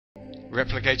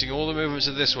replicating all the movements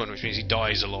of this one, which means he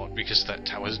dies a lot, because that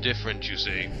tower's different, you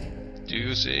see. Do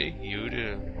you see? You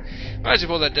do. Right, so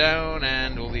pull that down,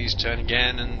 and all these turn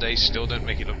again, and they still don't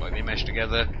make it look like they mesh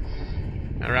together.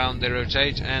 Around they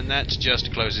rotate, and that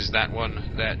just closes that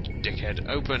one that dickhead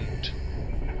opened.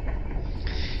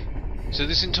 So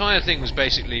this entire thing was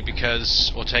basically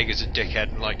because Ortega's a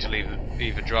dickhead and liked to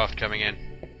leave a draft coming in.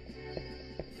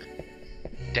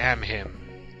 Damn him.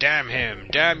 Damn him.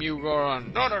 Damn you,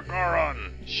 Goron. Not a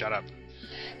Goron! Shut up.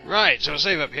 Right, so we'll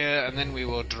save up here, and then we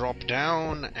will drop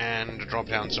down, and drop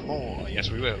down some more.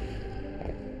 Yes, we will.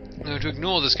 We're going to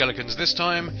ignore the skeletons this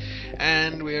time,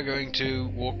 and we are going to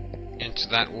walk into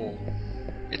that wall.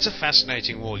 It's a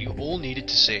fascinating wall. You all needed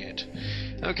to see it.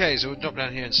 Okay, so we'll drop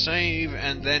down here and save,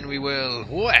 and then we will...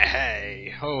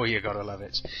 Way! Oh, you gotta love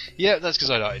it. Yeah, that's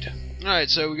because I died. Alright,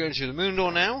 so we're going to the moon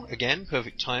door now. Again,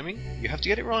 perfect timing. You have to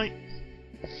get it right.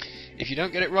 If you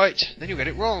don't get it right, then you'll get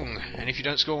it wrong. And if you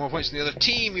don't score more points than the other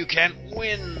team, you can't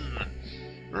win.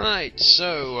 Right,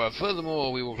 so,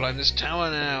 furthermore, we will climb this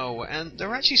tower now. And there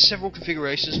are actually several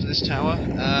configurations for this tower.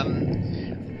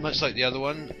 Much like the other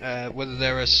one, where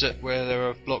there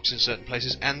are blocks in certain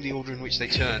places and the order in which they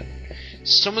turn.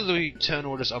 Some of the turn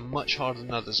orders are much harder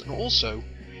than others, and also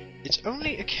it's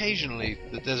only occasionally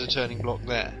that there's a turning block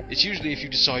there. It's usually if you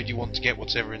decide you want to get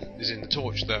whatever is in the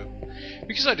torch, though.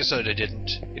 Because I decided I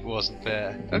didn't, it wasn't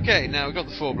fair. Okay, now we've got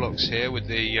the 4 blocks here with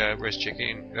the roast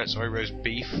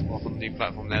beef off on the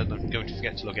platform there that I'm going to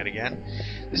forget to look at again.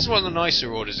 This is one of the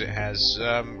nicer orders it has,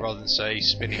 rather than, say,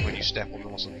 spinning when you step on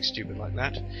them or something stupid like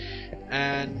that.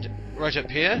 And right up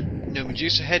here, no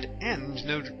Medusa head and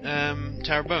no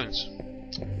Tower of Bones.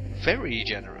 Very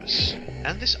generous.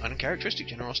 And this uncharacteristic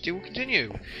generosity will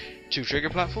continue. 2 trigger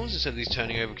platforms instead of these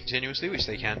turning over continuously, which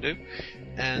they can do.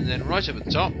 And then right up at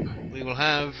the top, we will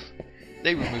have...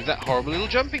 They removed that horrible little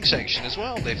jumping section as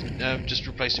well. They've just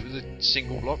replaced it with a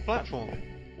single block platform.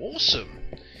 Awesome.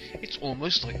 It's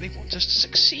almost like they want us to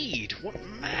succeed. What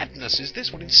madness is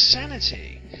this? What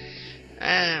insanity.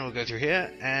 And we'll go through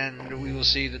here, and we will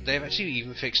see that they've actually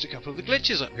even fixed a couple of the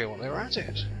glitches up here while they were at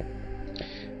it.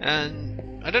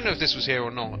 And I don't know if this was here or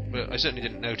not, but I certainly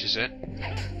didn't notice it.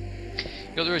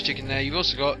 You've got the roast chicken there. You've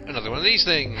also got another one of these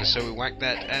things. So we whack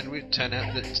that, and it turned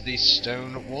out that the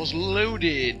stone was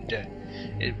loaded.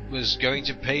 It was going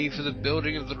to pay for the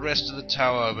building of the rest of the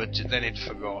tower, but then it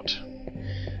forgot.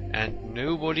 And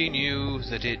nobody knew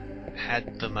that it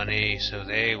had the money, so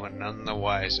they were none the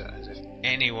wiser. As if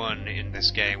anyone in this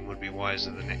game would be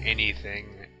wiser than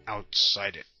anything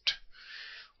outside it.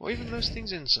 Or even most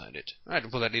things inside it. Alright, we'll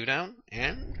pull that lever down,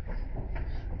 and...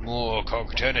 more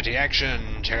cog-turnity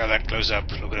action! Check out that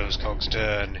close-up. Look at those cogs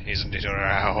turn. Isn't it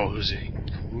arousing?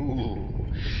 Ooh.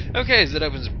 Okay, so that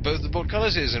opens both the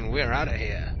portcullises, and we're out of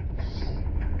here.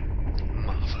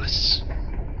 Marvellous.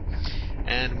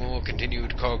 And more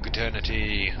continued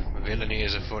cog-turnity. Villainy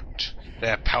is afoot.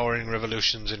 They're powering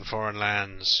revolutions in foreign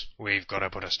lands. We've got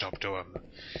to put a stop to them.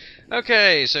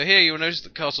 Okay, so here you will notice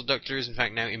that Castle Duckler is in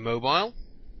fact now immobile.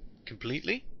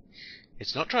 Completely.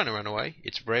 It's not trying to run away.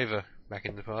 It's braver back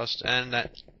in the past. And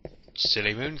that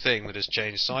silly moon thing that has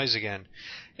changed size again.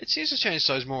 It seems to change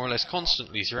size more or less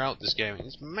constantly throughout this game.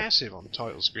 It's massive on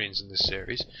title screens in this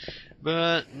series,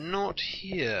 but not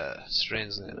here,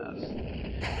 strangely enough.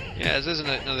 Yeah, there's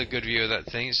another good view of that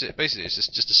thing. Basically, it's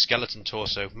just a skeleton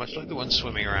torso, much like the one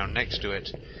swimming around next to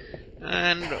it.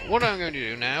 And what I'm going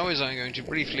to do now is I'm going to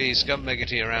briefly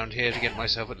scumbaggity around here to get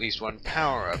myself at least one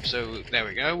power-up. So there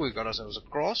we go, we've got ourselves a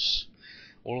cross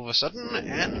all of a sudden,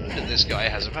 and this guy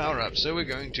has a power-up. So we're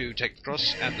going to take the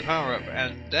cross and the power-up,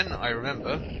 and then I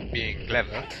remember, being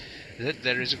clever, that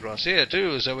there is a cross here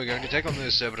too, so we're going to take on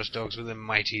those Cerberus dogs with a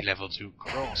mighty level 2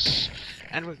 cross.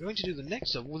 And we're going to do the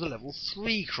next level with a level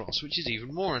 3 cross, which is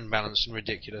even more unbalanced and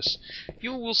ridiculous.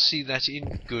 You will see that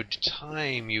in good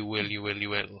time, you will.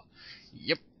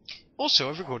 Yep. Also,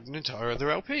 I've recorded an entire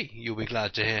other LP, you'll be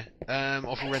glad to hear,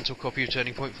 of a rental copy of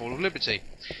Turning Point Fall of Liberty.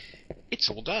 It's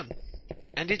all done.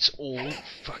 And it's all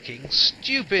fucking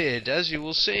stupid, as you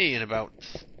will see in about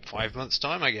 5 months'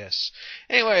 time, I guess.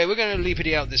 Anyway, we're going to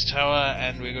leapity out this tower,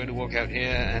 and we're going to walk out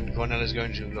here, and Cornell is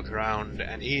going to look around,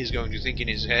 and he is going to think in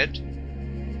his head,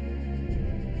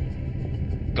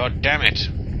 God damn it!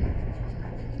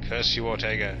 Curse you,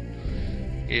 Ortega.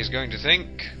 He is going to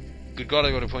think, good God,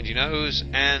 I've got a pointy nose,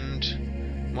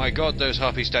 and my God, those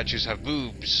harpy statues have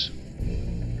boobs.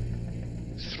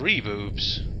 3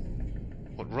 boobs.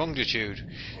 What wrongitude.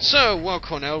 So, while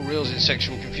Cornell reels in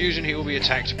sexual confusion, he will be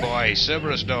attacked by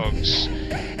Cerberus dogs.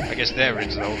 I guess they're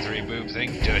into the whole 3 boob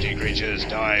thing. Dirty creatures,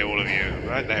 die all of you.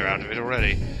 Right, they're out of it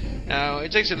already. Now,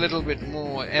 it takes a little bit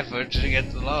more effort to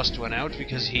get the last one out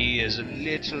because he is a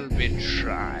little bit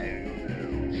shy.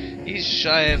 He's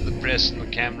shy of the press and the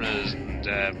cameras, and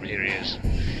here he is.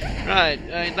 Right,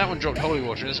 that one dropped holy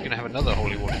water. It's going to have another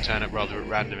holy water turn up rather at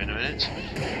random in a minute.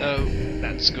 So,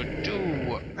 that's good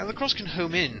too. Now, the cross can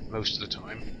home in most of the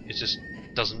time. It just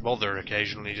doesn't bother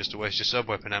occasionally just to waste your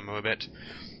sub-weapon ammo a bit.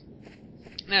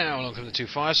 Now, along come the two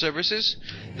fire Cerberuses.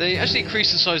 They actually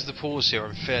increased the size of the paws here,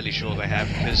 I'm fairly sure they have,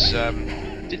 because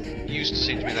it didn't used to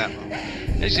seem to be that long.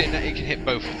 Actually, it can hit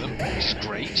both of them, which is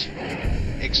great.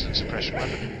 Excellent suppression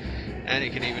weapon. And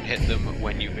it can even hit them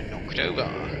when you've been knocked over.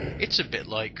 It's a bit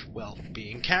like, well,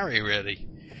 being carry, really.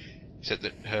 Except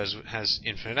that hers has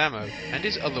infinite ammo, and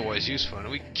is otherwise useful. And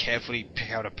we carefully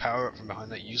pick out a power-up from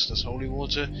behind that useless holy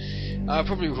water. I'll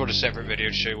probably record a separate video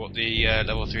to show you what the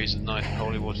level 3s of knife and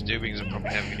holy water do, because I'm probably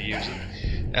never going to use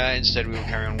them. Instead we will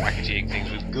carry on wacketying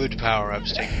things with good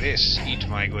power-ups. Take this, eat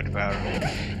my good power-up.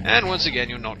 And once again,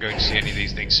 you're not going to see any of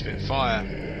these things spit fire.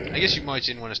 I guess you might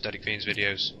in one of Static Fiend's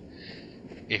videos,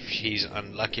 if he's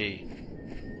unlucky.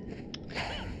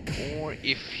 Or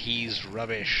if he's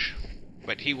rubbish.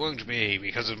 But he won't be,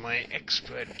 because of my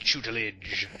expert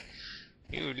tutelage.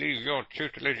 You leave your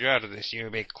tutelage out of this, you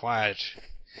be quiet.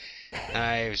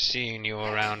 I've seen you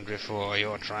around before.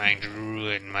 You're trying to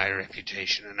ruin my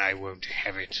reputation, and I won't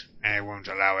have it. I won't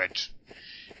allow it.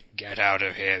 Get out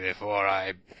of here before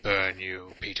I burn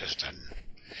you, Peterston.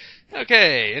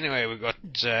 Okay, anyway, we've got,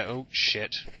 oh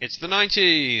shit, it's the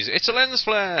 90s, it's a lens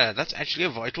flare, that's actually a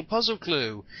vital puzzle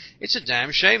clue. It's a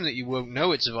damn shame that you won't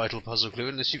know it's a vital puzzle clue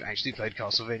unless you've actually played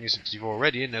Castlevania 64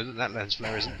 already and know that that lens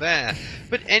flare isn't there.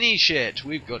 But any shit,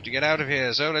 we've got to get out of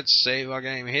here, so let's save our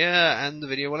game here, and the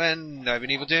video will end. I've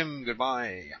been Evil Tim,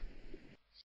 goodbye.